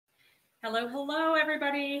Hello, hello,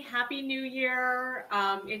 everybody. Happy New Year.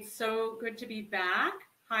 It's so good to be back.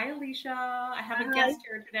 Hi, Alicia. I have a Hi. guest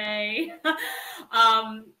here today.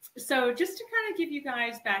 um, so just to kind of give you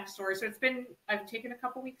guys backstory. I've taken a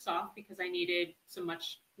couple weeks off because I needed some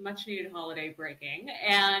much needed holiday breaking.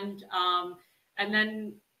 And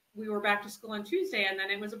then we were back to school on Tuesday, and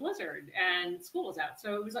then it was a blizzard and school was out.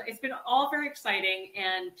 So it's been all very exciting.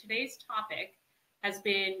 And today's topic has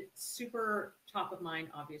been super top of mind,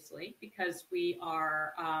 obviously, because we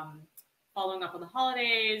are following up on the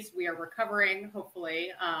holidays. We are recovering,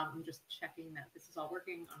 hopefully. I'm just checking that this is all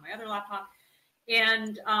working on my other laptop.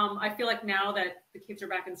 And I feel like now that the kids are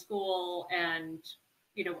back in school and,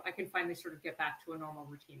 I can finally sort of get back to a normal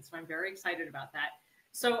routine. So I'm very excited about that.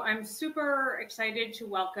 So I'm super excited to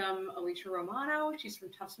welcome Alicia Romano. She's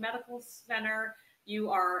from Tufts Medical Center.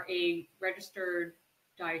 You are a registered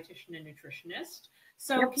dietitian and nutritionist.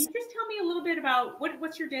 So Yep. can you just tell me a little bit about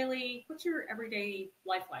what's your everyday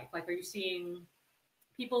life like? Like, are you seeing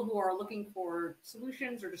people who are looking for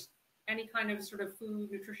solutions or just any kind of sort of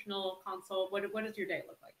food nutritional consult? What does your day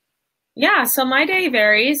look like? Yeah, so my day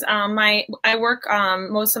varies. I work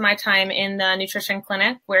most of my time in the nutrition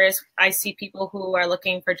clinic, whereas I see people who are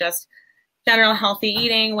looking for just general healthy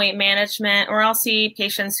eating, weight management, or I'll see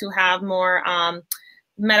patients who have more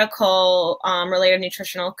medical related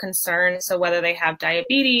nutritional concerns. So whether they have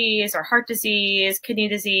diabetes or heart disease, kidney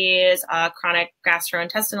disease, chronic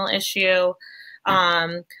gastrointestinal issue.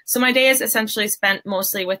 So my day is essentially spent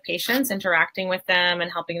mostly with patients, interacting with them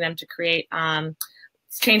and helping them to create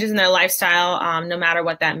changes in their lifestyle, no matter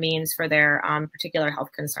what that means for their particular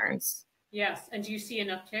health concerns. Yes. And do you see an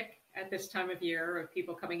uptick at this time of year of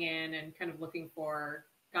people coming in and kind of looking for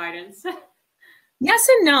guidance? Yes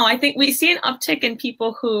and no. I think we see an uptick in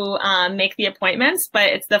people who make the appointments,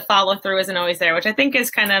 but it's the follow through isn't always there, which I think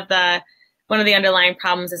is kind of one of the underlying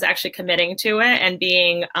problems is actually committing to it and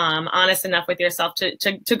being honest enough with yourself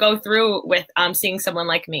to go through with seeing someone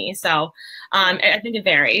like me. So I think it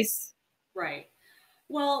varies. Right.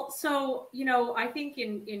 Well, so, I think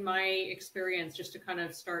in my experience, just to kind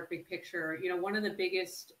of start big picture, one of the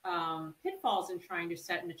biggest pitfalls in trying to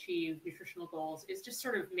set and achieve nutritional goals is just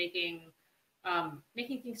sort of making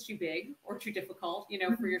things too big or too difficult,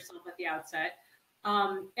 for yourself at the outset.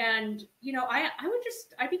 I'd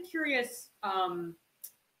be curious, I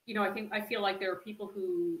feel like there are people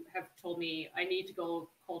who have told me I need to go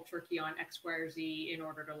cold turkey on X, Y, or Z in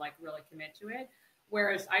order to like really commit to it.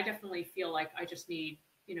 Whereas I definitely feel like I just need,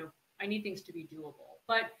 I need things to be doable.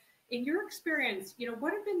 But in your experience,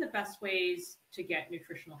 what have been the best ways to get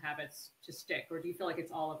nutritional habits to stick? Or do you feel like it's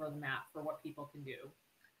all over the map for what people can do?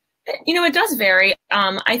 It does vary.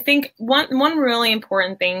 I think one really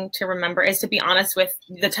important thing to remember is to be honest with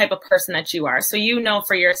the type of person that you are. So you know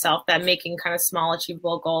for yourself that making kind of small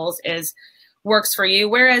achievable goals works for you.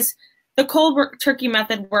 Whereas the cold turkey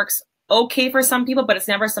method works okay for some people, but it's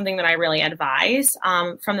never something that I really advise.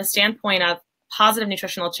 From the standpoint of positive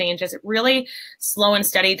nutritional changes, it really slow and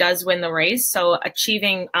steady does win the race. So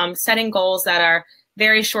achieving, setting goals that are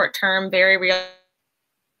very short term, very real.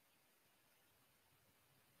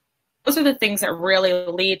 Those are the things that really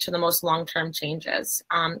lead to the most long-term changes.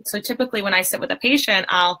 So typically when I sit with a patient,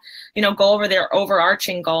 I'll, go over their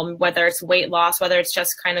overarching goal, whether it's weight loss, whether it's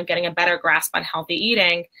just kind of getting a better grasp on healthy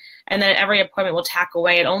eating. And then every appointment will tack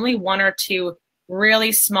away at only one or two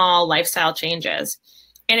really small lifestyle changes.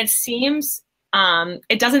 And it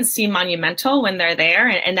doesn't seem monumental when they're there.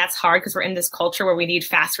 And that's hard because we're in this culture where we need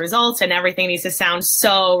fast results and everything needs to sound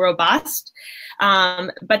so robust.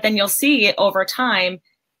 But then you'll see over time,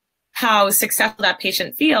 how successful that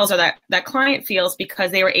patient feels or that client feels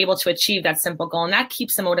because they were able to achieve that simple goal, and that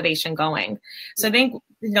keeps the motivation going. So I think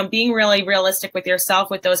being really realistic with yourself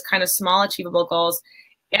with those kind of small achievable goals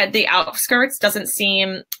at the outskirts doesn't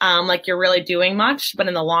seem like you're really doing much, but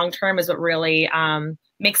in the long term is what really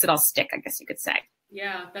makes it all stick, I guess you could say.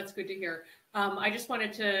 Yeah, that's good to hear. I just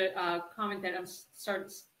wanted to comment that I'm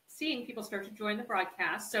seeing people start to join the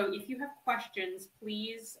broadcast. So if you have questions,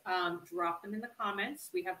 please drop them in the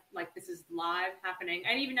comments. This is live happening.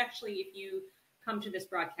 And even actually, if you come to this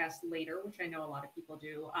broadcast later, which I know a lot of people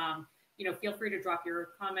do, feel free to drop your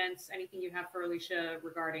comments, anything you have for Alicia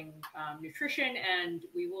regarding nutrition, and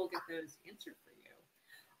we will get those answered for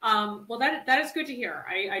you. Well, that is good to hear.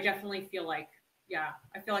 I definitely feel like,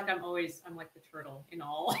 I feel like I'm like the turtle in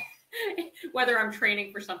all, whether I'm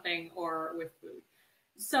training for something or with food.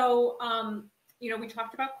 So, we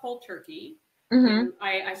talked about cold turkey. Mm-hmm.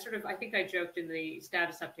 I think I joked in the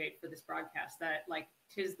status update for this broadcast that like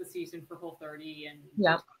 'tis the season for Whole30 and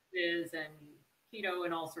detoxes and keto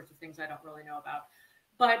and all sorts of things I don't really know about.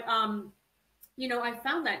 But, I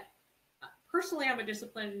found that personally, I'm a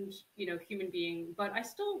disciplined, human being, but I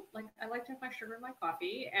like to have my sugar in my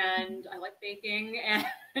coffee, and I like baking,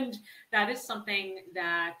 and that is something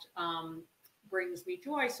that brings me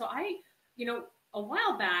joy. So a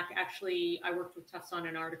while back, actually, I worked with Tufts on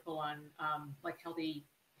an article on like healthy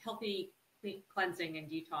cleansing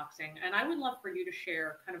and detoxing, and I would love for you to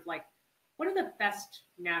share kind of like what are the best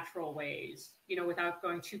natural ways, without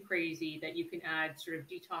going too crazy, that you can add sort of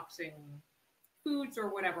detoxing foods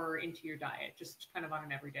or whatever into your diet, just kind of on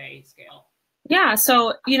an everyday scale? Yeah.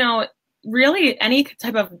 So, really any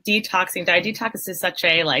type of detoxing diet, detox is such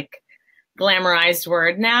a like glamorized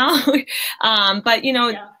word now. But,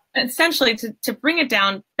 Yeah. essentially to bring it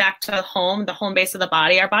down back to home, the home base of the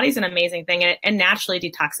body, our body's an amazing thing, and it naturally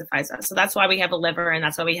detoxifies us. So that's why we have a liver, and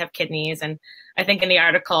that's why we have kidneys. And I think in the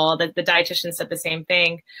article that the dietitian said the same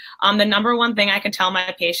thing. The number one thing I can tell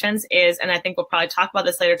my patients is, and I think we'll probably talk about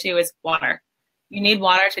this later too, is water. You need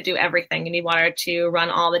water to do everything. You need water to run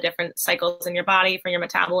all the different cycles in your body for your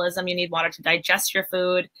metabolism. You need water to digest your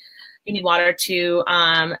food. You need water to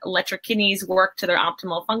let your kidneys work to their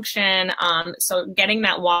optimal function. So getting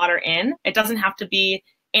that water in, it doesn't have to be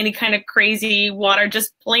any kind of crazy water,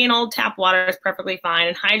 just plain old tap water is perfectly fine.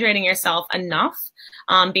 And hydrating yourself enough,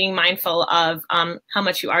 being mindful of how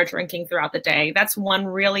much you are drinking throughout the day. That's one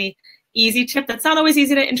really easy tip that's not always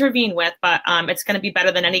easy to intervene with, but it's going to be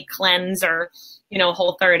better than any cleanse or,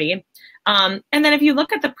 Whole30. And then if you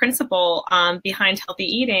look at the principle behind healthy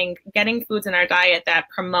eating, getting foods in our diet that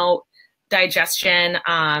promote digestion,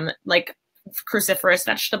 like cruciferous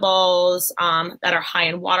vegetables that are high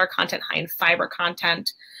in water content, high in fiber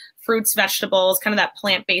content, fruits, vegetables, kind of that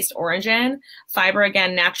plant-based origin. Fiber,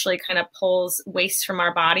 again, naturally kind of pulls waste from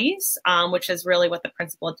our bodies, which is really what the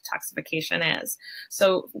principle of detoxification is.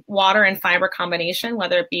 So water and fiber combination,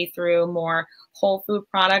 whether it be through more whole food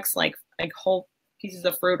products like whole pieces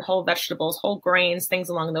of fruit, whole vegetables, whole grains, things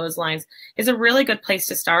along those lines, is a really good place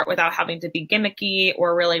to start without having to be gimmicky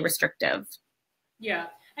or really restrictive. Yeah.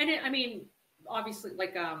 And obviously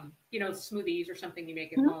like, smoothies or something you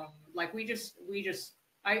make at home, like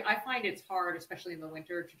I find it's hard, especially in the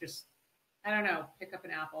winter, to just, I don't know, pick up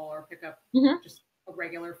an apple or pick up just a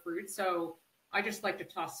regular fruit. So I just like to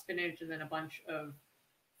toss spinach and then a bunch of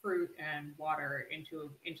fruit and water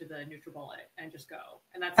into the NutriBullet and just go.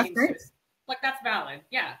 And that seems like that's valid.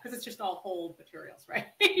 Yeah. Cause it's just all whole materials, right?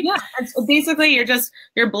 Yeah. So basically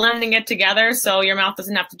you're blending it together. So your mouth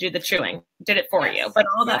doesn't have to do the chewing. Did it for you, but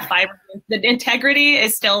all that fiber, the integrity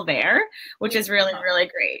is still there, which is really, really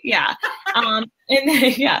great. Yeah.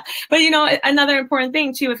 But another important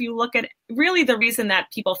thing too, if you look at really the reason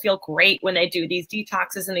that people feel great when they do these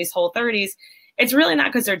detoxes and these Whole30s, it's really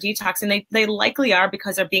not because they're detoxing. They likely are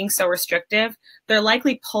because they're being so restrictive. They're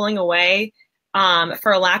likely pulling away,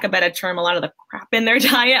 for lack of a better term, a lot of the crap in their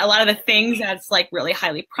diet, a lot of the things that's like really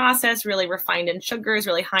highly processed, really refined in sugars,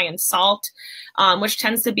 really high in salt, which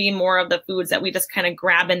tends to be more of the foods that we just kind of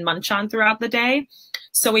grab and munch on throughout the day.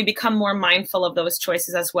 So we become more mindful of those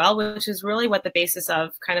choices as well, which is really what the basis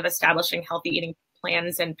of kind of establishing healthy eating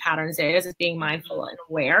plans and patterns is being mindful and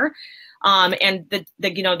aware. And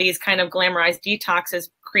these kind of glamorized detoxes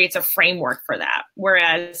creates a framework for that.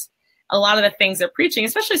 Whereas a lot of the things they're preaching,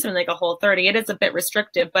 especially something like a Whole30, it is a bit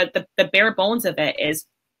restrictive, but the bare bones of it is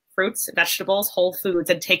fruits, vegetables, whole foods,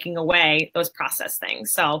 and taking away those processed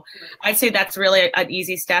things. So I'd say that's really an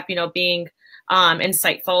easy step, being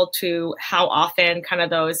insightful to how often kind of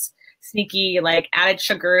those sneaky like added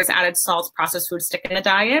sugars, added salts, processed foods stick in the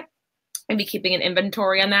diet, and be keeping an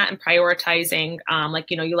inventory on that and prioritizing,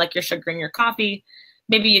 you like your sugar in your coffee,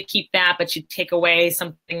 maybe you keep that, but you take away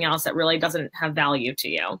something else that really doesn't have value to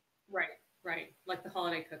you. Right. Like the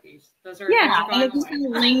holiday cookies. Those are and it's just kind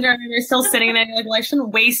of linger. They're still sitting there. Like, well, I shouldn't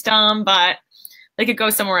waste them, but they could go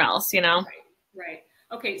somewhere else, Right.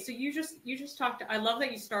 Okay. So you just talked. I love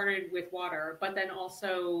that you started with water, but then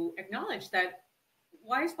also acknowledge that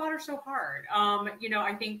why is water so hard?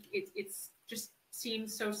 I think it's just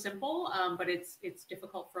seems so simple, but it's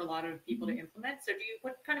difficult for a lot of people to implement. So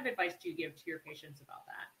what kind of advice do you give to your patients about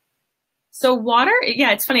that? So water,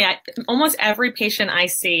 yeah, it's funny. Almost every patient I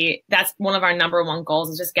see, that's one of our number one goals,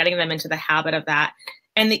 is just getting them into the habit of that.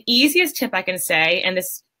 And the easiest tip I can say, and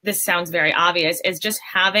this sounds very obvious, is just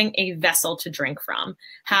having a vessel to drink from,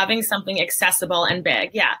 having something accessible and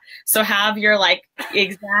big. Yeah. So have your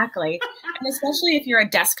exactly. And especially if you're a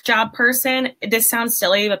desk job person, this sounds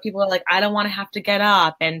silly, but people are like, I don't want to have to get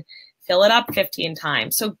up and fill it up 15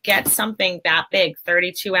 times. So get something that big,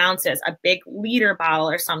 32 ounces, a big liter bottle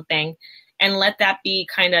or something, and let that be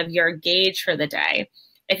kind of your gauge for the day.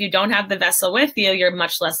 If you don't have the vessel with you, you're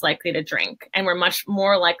much less likely to drink, and we're much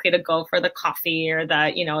more likely to go for the coffee or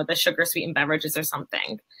the, you know, the sugar sweetened beverages or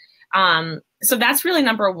something. So that's really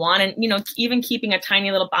number one. And, you know, even keeping a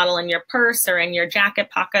tiny little bottle in your purse or in your jacket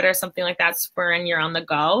pocket or something like that for when you're on the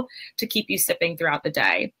go to keep you sipping throughout the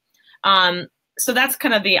day. So that's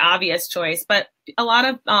kind of the obvious choice. But a lot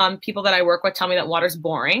of people that I work with tell me that water's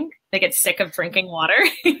boring. They get sick of drinking water.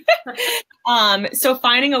 So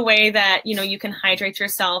finding a way that, you know, you can hydrate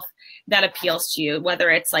yourself that appeals to you, whether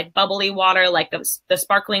it's like bubbly water, like the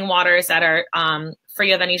sparkling waters that are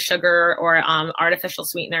free of any sugar or artificial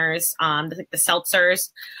sweeteners, the seltzers,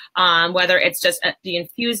 whether it's just the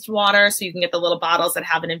infused water, so you can get the little bottles that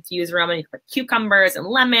have an infused rum, and you can put cucumbers and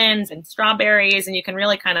lemons and strawberries, and you can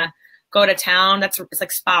really kind of go to town. It's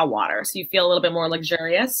like spa water, so you feel a little bit more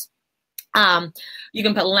luxurious. You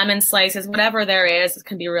can put lemon slices, whatever there is, it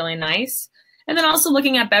can be really nice. And then also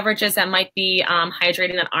looking at beverages that might be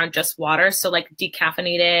hydrating that aren't just water. So like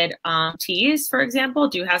decaffeinated teas, for example,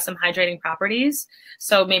 do have some hydrating properties.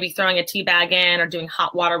 So maybe throwing a tea bag in or doing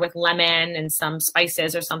hot water with lemon and some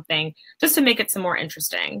spices or something, just to make it some more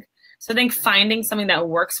interesting. So I think finding something that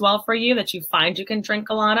works well for you, that you find you can drink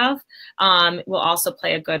a lot of, will also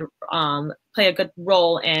play a good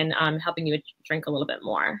role in helping you drink a little bit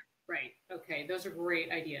more. Right. Okay. Those are great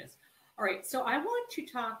ideas. All right. So I want to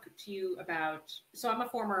talk to you about, so I'm a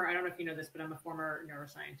former, I don't know if you know this, but I'm a former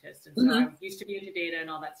neuroscientist. And so I used to be into data and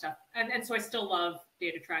all that stuff. And so I still love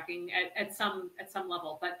data tracking at some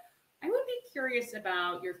level, but I would be curious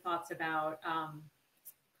about your thoughts about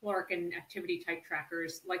caloric and activity type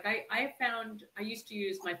trackers. Like I found, I used to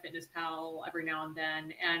use MyFitnessPal every now and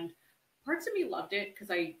then, and parts of me loved it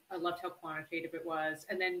because I loved how quantitative it was.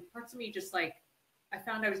 And then parts of me just like, I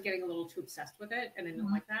found I was getting a little too obsessed with it, and I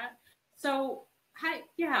didn't like that. So,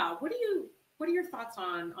 what are your thoughts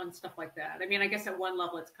on stuff like that? I mean, I guess at one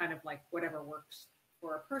level, it's kind of like whatever works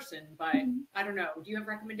for a person, but I don't know. Do you have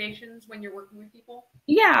recommendations when you're working with people?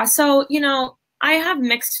 Yeah. So, you know, I have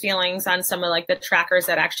mixed feelings on some of like the trackers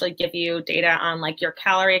that actually give you data on like your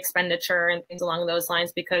calorie expenditure and things along those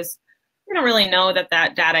lines, because we don't really know that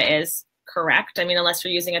that data is correct. I mean, unless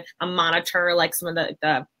you're using a monitor like some of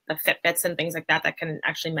the Fitbits and things like that that can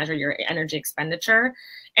actually measure your energy expenditure.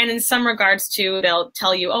 And in some regards too, they'll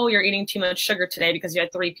tell you, oh, you're eating too much sugar today because you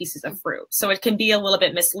had 3 pieces of fruit. So it can be a little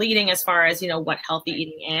bit misleading as far as, you know, what healthy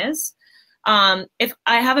eating is. If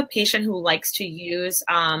I have a patient who likes to use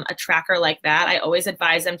a tracker like that, I always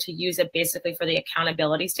advise them to use it basically for the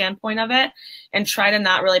accountability standpoint of it, and try to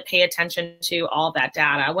not really pay attention to all that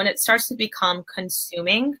data. When it starts to become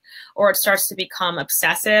consuming or it starts to become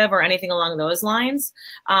obsessive or anything along those lines,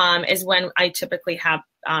 is when I typically have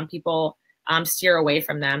people steer away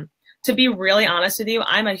from them. To be really honest with you,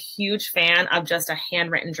 I'm a huge fan of just a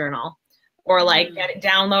handwritten journal, or like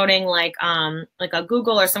downloading like a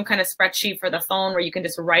Google or some kind of spreadsheet for the phone where you can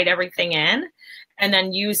just write everything in and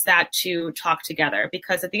then use that to talk together.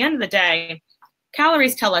 Because at the end of the day,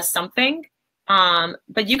 calories tell us something,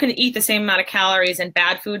 but you can eat the same amount of calories in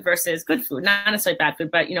bad food versus good food, not necessarily bad food,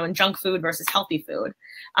 but, you know, in junk food versus healthy food.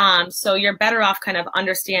 So you're better off kind of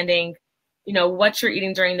understanding, you know, what you're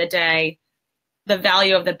eating during the day, the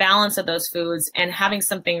value of the balance of those foods, and having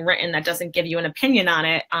something written that doesn't give you an opinion on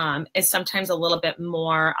it is sometimes a little bit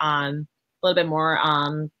more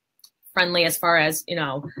friendly as far as, you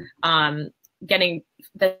know, getting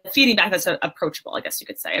the feeding back that's approachable, I guess you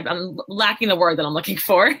could say. I'm lacking the word that I'm looking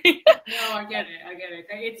for. No, I get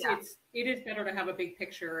it. It is better to have a big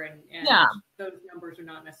picture, and those numbers are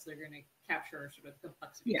not necessarily going to capture sort of the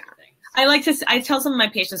complexity of things. I tell some of my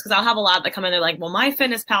patients, because I'll have a lot that come in, they're like, well,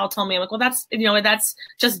 MyFitnessPal told me. I'm like, well, that's, you know, that's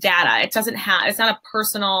just data. It's not a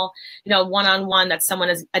personal, you know, one-on-one that someone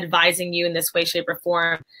is advising you in this way, shape, or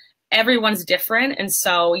form. Everyone's different, and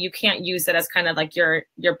so you can't use it as kind of like your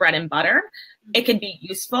bread and butter. It can be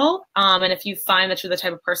useful, and if you find that you're the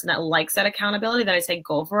type of person that likes that accountability, then I say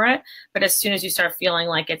go for it. But as soon as you start feeling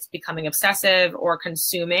like it's becoming obsessive or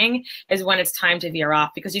consuming is when it's time to veer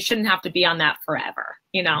off, because you shouldn't have to be on that forever,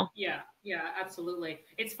 you know? Yeah, absolutely.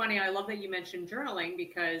 It's funny. I love that you mentioned journaling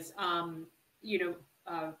because, you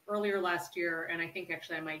know, earlier last year, and I think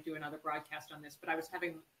actually I might do another broadcast on this, but I was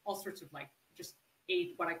having all sorts of like just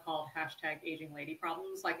what I called #aging lady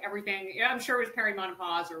problems, like everything. Yeah, I'm sure it was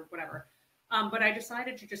perimenopause or whatever. But I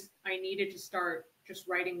decided I needed to start just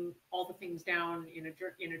writing all the things down in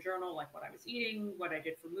a journal, like what I was eating, what I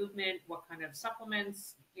did for movement, what kind of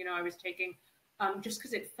supplements, you know, I was taking, just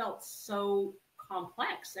because it felt so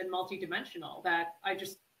complex and multidimensional that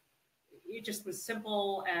it just was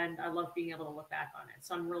simple, and I love being able to look back on it.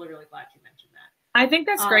 So I'm really, really glad you mentioned that. I think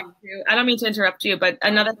that's great too. I don't mean to interrupt you, but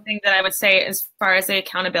another thing that I would say as far as the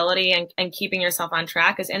accountability and keeping yourself on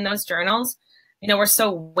track is in those journals, you know, we're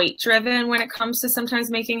so weight driven when it comes to sometimes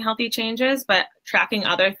making healthy changes, but tracking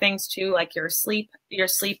other things too, like your sleep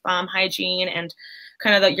hygiene and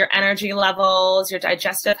kind of your energy levels, your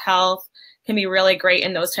digestive health can be really great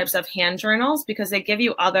in those types of hand journals because they give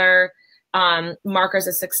you other markers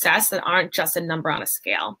of success that aren't just a number on a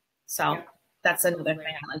scale. So yeah, that's another thing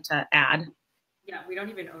I like to add. Yeah, we don't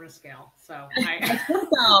even own a scale. So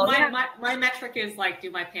my metric is like, do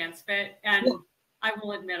my pants fit? And I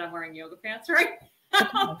will admit I'm wearing yoga pants right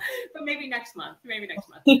now, but maybe next month.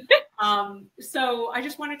 So I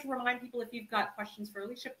just wanted to remind people, if you've got questions for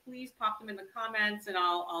Alicia, please pop them in the comments and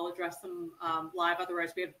I'll address them live.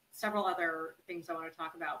 Otherwise, we have several other things I want to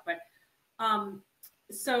talk about. But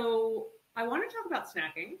so I want to talk about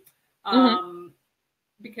snacking.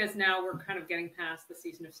 Because now we're kind of getting past the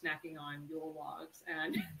season of snacking on Yule logs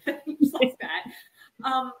and things like that.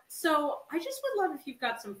 So I just would love if you've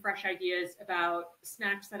got some fresh ideas about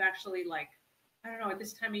snacks that actually, like, I don't know, at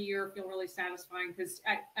this time of year feel really satisfying. Because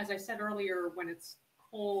as I said earlier, when it's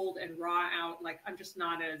cold and raw out, like I'm just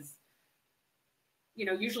not as, you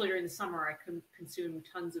know, usually during the summer I consume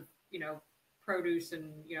tons of, you know, produce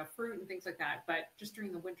and, you know, fruit and things like that. But just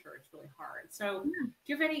during the winter, it's really hard. So do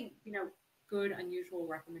you have any, you know, good, unusual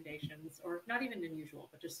recommendations, or not even unusual,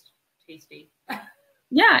 but just tasty?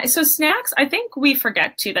 Yeah, so snacks, I think we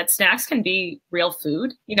forget too that snacks can be real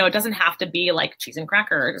food. You know, it doesn't have to be like cheese and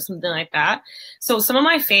crackers or something like that. So some of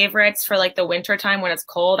my favorites for like the winter time when it's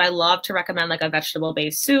cold, I love to recommend like a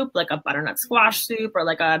vegetable-based soup, like a butternut squash soup or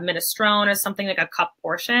like a minestrone or something, like a cup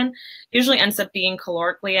portion. Usually ends up being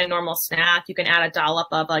calorically a normal snack. You can add a dollop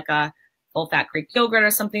of like a full-fat Greek yogurt or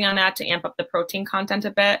something on that to amp up the protein content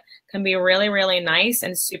a bit. Can be really, really nice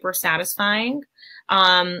and super satisfying.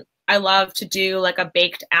 I love to do like a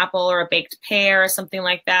baked apple or a baked pear or something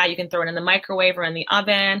like that. You can throw it in the microwave or in the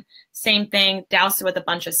oven. Same thing, douse it with a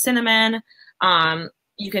bunch of cinnamon.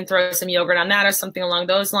 You can throw some yogurt on that or something along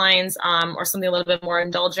those lines, or something a little bit more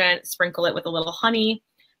indulgent. Sprinkle it with a little honey.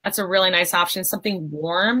 That's a really nice option. Something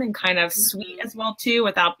warm and kind of sweet as well too,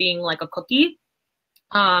 without being like a cookie.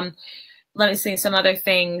 Let me see some other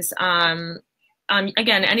things.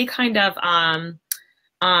 Again, any kind of,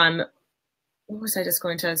 what was I just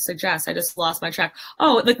going to suggest? I just lost my track.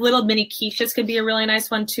 Oh, like little mini quiches could be a really nice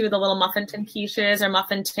one too. The little muffin tin quiches or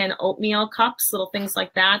muffin tin oatmeal cups, little things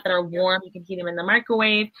like that that are warm. You can heat them in the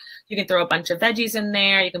microwave. You can throw a bunch of veggies in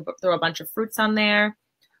there. You can throw a bunch of fruits on there.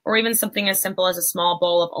 Or even something as simple as a small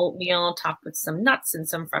bowl of oatmeal topped with some nuts and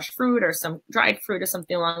some fresh fruit or some dried fruit or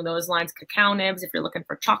something along those lines. Cacao nibs if you're looking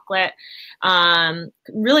for chocolate.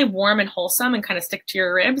 Really warm and wholesome and kind of stick to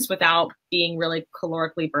your ribs without being really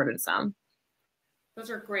calorically burdensome. Those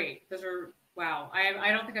are great. Those are, wow.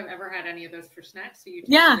 I don't think I've ever had any of those for snacks. So you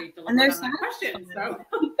totally delivered on my question. So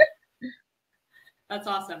that's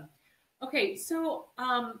awesome. Okay, so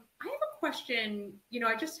I have a question. You know,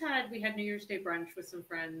 we had New Year's Day brunch with some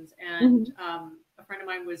friends, and a friend of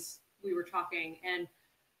mine we were talking, and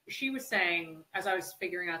she was saying, as I was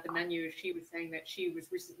figuring out the menu, she was saying that she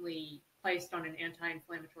was recently placed on an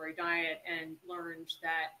anti-inflammatory diet and learned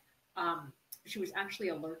that she was actually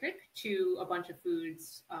allergic to a bunch of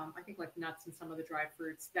foods, I think like nuts and some of the dried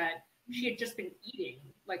fruits that she had just been eating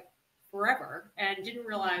like forever and didn't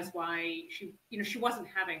realize why she wasn't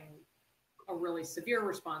having a really severe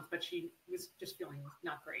response, but she was just feeling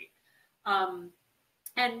not great.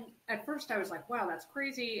 And at first I was like, wow, that's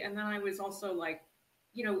crazy. And then I was also like,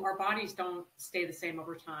 you know, our bodies don't stay the same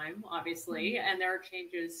over time, obviously, and there are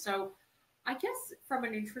changes. So I guess from a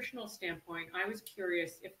nutritional standpoint, I was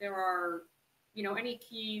curious if there are, you know, any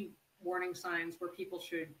key warning signs where people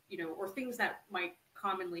should, you know, or things that might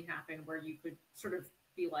commonly happen where you could sort of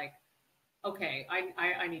be like, okay,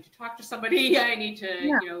 I need to talk to somebody. I need to,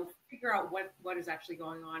 you know, figure out what is actually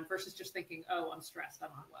going on versus just thinking, oh, I'm stressed, I'm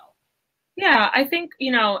unwell. Yeah, I think,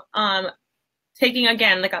 you know, taking,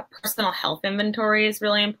 again, like a personal health inventory is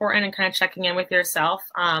really important and kind of checking in with yourself.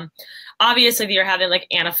 Obviously, if you're having like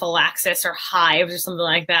anaphylaxis or hives or something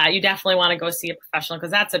like that, you definitely want to go see a professional because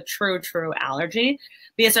that's a true allergy.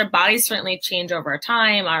 Because our bodies certainly change over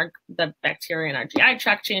time. The bacteria in our GI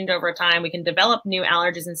tract change over time. We can develop new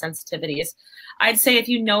allergies and sensitivities. I'd say if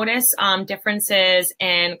you notice differences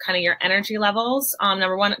in kind of your energy levels,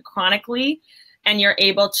 number one, chronically, and you're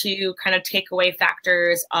able to kind of take away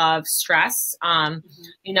factors of stress,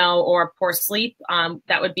 you know, or poor sleep,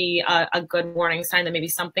 that would be a good warning sign that maybe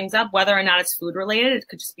something's up, whether or not it's food related. It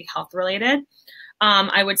could just be health related.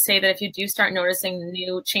 I would say that if you do start noticing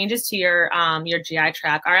new changes to your GI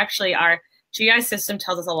tract, our GI system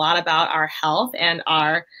tells us a lot about our health, and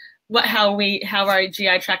how our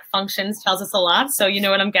GI tract functions tells us a lot. So you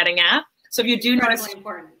know what I'm getting at. So if you do notice,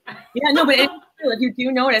 important. yeah, no, but if you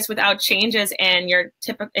do notice without changes in your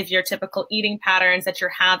typical eating patterns that you're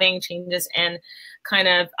having, changes in kind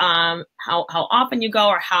of how often you go,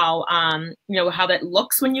 or how how that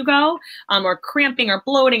looks when you go, or cramping or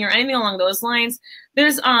bloating or anything along those lines, there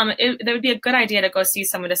would be a good idea to go see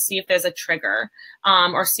someone to see if there's a trigger,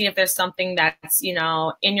 or see if there's something that's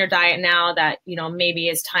in your diet now that maybe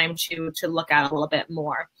is time to look at a little bit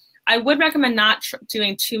more. I would recommend not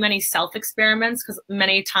doing too many self-experiments, because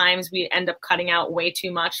many times we end up cutting out way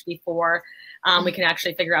too much before we can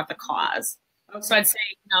actually figure out the cause. Okay. So I'd say,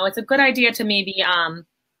 it's a good idea to maybe,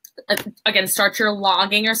 again, start your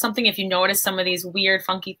logging or something. If you notice some of these weird,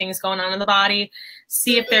 funky things going on in the body,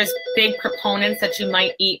 see if there's big proponents that you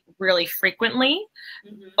might eat really frequently.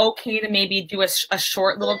 Mm-hmm. Okay to maybe do a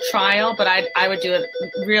short little trial, but I would do it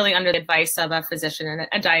really under the advice of a physician, and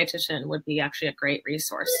a dietitian would be actually a great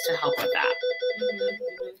resource to help with that. Mm-hmm.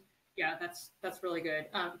 Mm-hmm. Yeah, that's really good.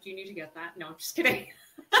 Do you need to get that? No, I'm just kidding.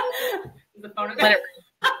 Is the phone okay?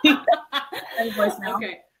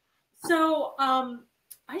 Okay. So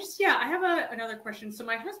I have another question. So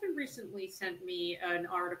my husband recently sent me an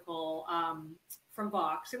article from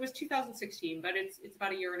Vox. It was 2016, but it's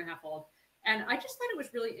about a year and a half old. And I just thought it was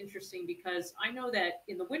really interesting, because I know that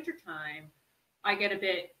in the wintertime, I get a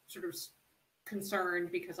bit sort of concerned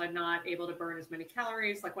because I'm not able to burn as many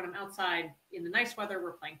calories. Like when I'm outside in the nice weather,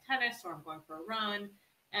 we're playing tennis or I'm going for a run.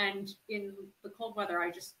 And in the cold weather,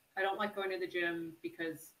 I don't like going to the gym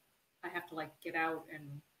because I have to get out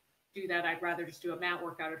and do that. I'd rather just do a mat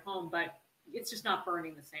workout at home, but it's just not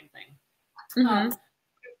burning the same thing. Mm-hmm.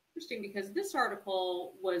 Interesting, because this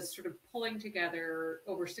article was sort of pulling together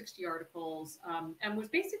over 60 articles, and was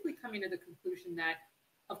basically coming to the conclusion that,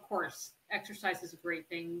 of course, exercise is a great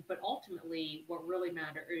thing, but ultimately what really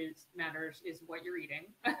matters is what you're eating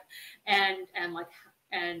and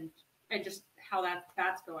just how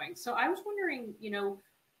that's going. So I was wondering,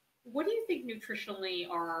 what do you think nutritionally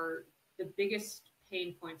are the biggest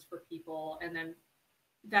pain points for people, and then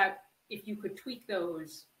that if you could tweak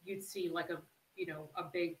those, you'd see a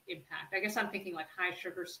big impact? I guess I'm thinking high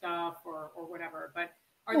sugar stuff or whatever, but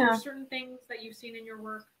are there certain things that you've seen in your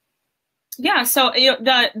work? Yeah, so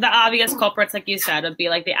the obvious culprits, like you said, would be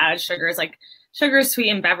the added sugars, like sugar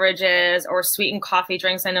sweetened beverages or sweetened coffee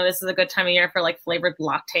drinks. I know this is a good time of year for flavored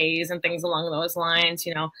lattes and things along those lines.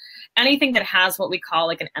 Anything that has what we call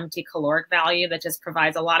an empty caloric value, that just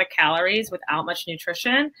provides a lot of calories without much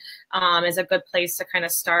nutrition, is a good place to kind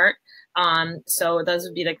of start. So those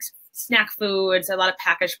would be snack foods, a lot of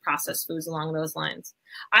packaged processed foods along those lines.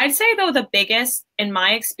 I'd say, though, the biggest, in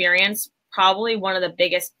my experience, probably one of the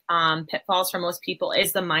biggest pitfalls for most people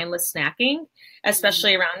is the mindless snacking,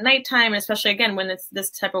 especially around nighttime, and especially, again, when it's this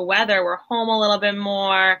type of weather. We're home a little bit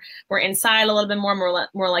more, we're inside a little bit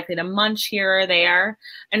more likely to munch here or there.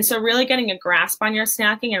 And so really getting a grasp on your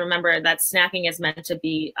snacking, and remember that snacking is meant to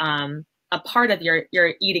be a part of your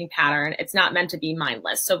eating pattern. It's not meant to be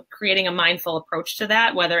mindless. So creating a mindful approach to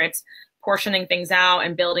that, whether it's portioning things out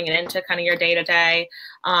and building it into kind of your day-to-day,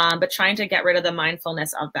 but trying to get rid of the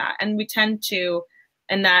mindfulness of that. And we tend to,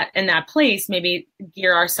 in that place, maybe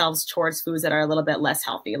gear ourselves towards foods that are a little bit less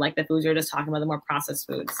healthy, like the foods we were just talking about, the more processed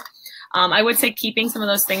foods. I would say keeping some of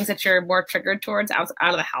those things that you're more triggered towards out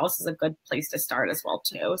of the house is a good place to start as well,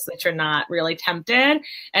 too, so that you're not really tempted,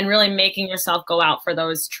 and really making yourself go out for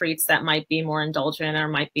those treats that might be more indulgent, or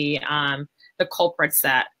might be the culprits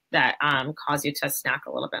that cause you to snack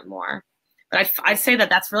a little bit more. But I say that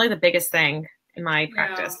that's really the biggest thing in my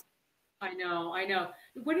practice. I know.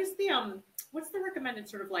 What is what's the recommended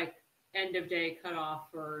sort of end of day cutoff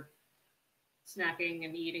for snacking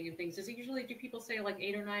and eating and things? Does it usually, do people say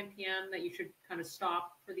 8 or 9 p.m. that you should kind of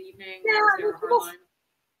stop for the evening? Yeah, or is there a hard line?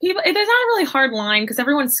 There's not a really hard line, because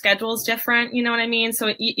everyone's schedule is different. You know what I mean? So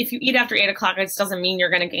if you eat after 8 o'clock, it doesn't mean you're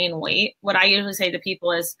going to gain weight. What I usually say to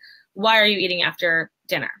people is, why are you eating after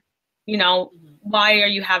dinner? Why are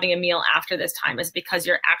you having a meal after this time? Is it because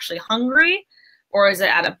you're actually hungry? Or is it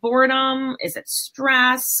out of boredom? Is it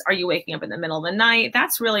stress? Are you waking up in the middle of the night?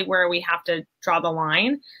 That's really where we have to draw the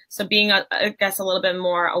line. So being, I guess, a little bit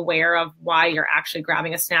more aware of why you're actually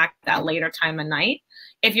grabbing a snack that later time of night.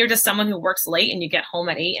 If you're just someone who works late and you get home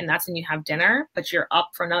at 8 and that's when you have dinner, but you're up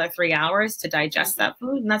for another 3 hours to digest that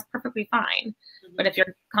food, and that's perfectly fine. But if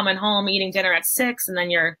you're coming home, eating dinner at 6, and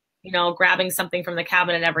then you're grabbing something from the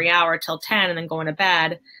cabinet every hour till 10 and then going to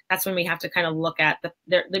bed, that's when we have to kind of look at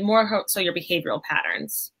the more so your behavioral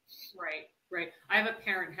patterns. Right. Right. I have a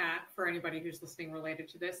parent hack for anybody who's listening related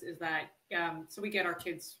to this is that, so we get our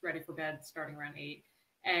kids ready for bed starting around 8.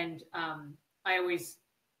 And I always,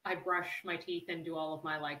 I brush my teeth and do all of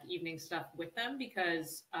my like evening stuff with them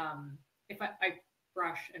because if I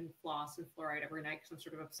brush and floss and fluoride every night because I'm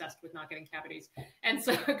sort of obsessed with not getting cavities. And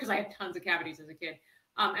so, because I had tons of cavities as a kid.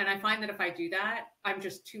 And I find that if I do that, I'm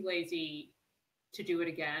just too lazy to do it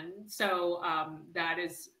again. So that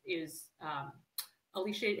is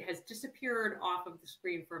Alicia has disappeared off of the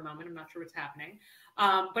screen for a moment. I'm not sure what's happening.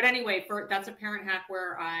 But anyway, that's a parent hack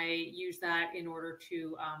where I use that in order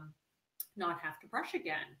to not have to brush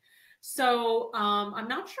again. So I'm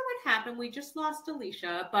not sure what happened. We just lost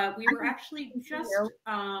Alicia, but we were actually just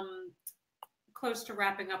close to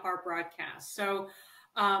wrapping up our broadcast. So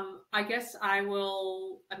I guess I'm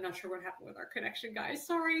not sure what happened with our connection, guys.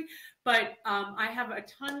 Sorry. But I have a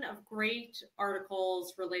ton of great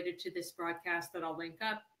articles related to this broadcast that I'll link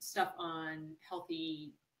up, stuff on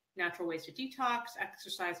healthy, natural ways to detox,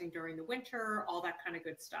 exercising during the winter, all that kind of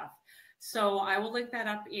good stuff. So I will link that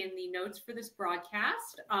up in the notes for this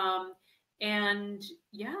broadcast. And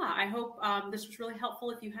yeah, I hope this was really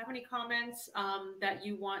helpful. If you have any comments that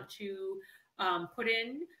you want to put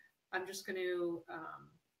in, I'm just going to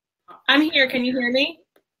I'm here. Can you hear me?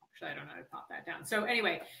 Actually, I don't know how to pop that down. So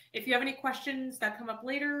anyway, if you have any questions that come up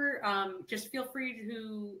later, just feel free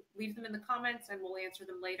to leave them in the comments and we'll answer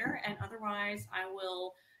them later. And otherwise, I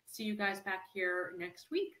will see you guys back here next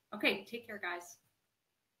week. Okay, take care, guys.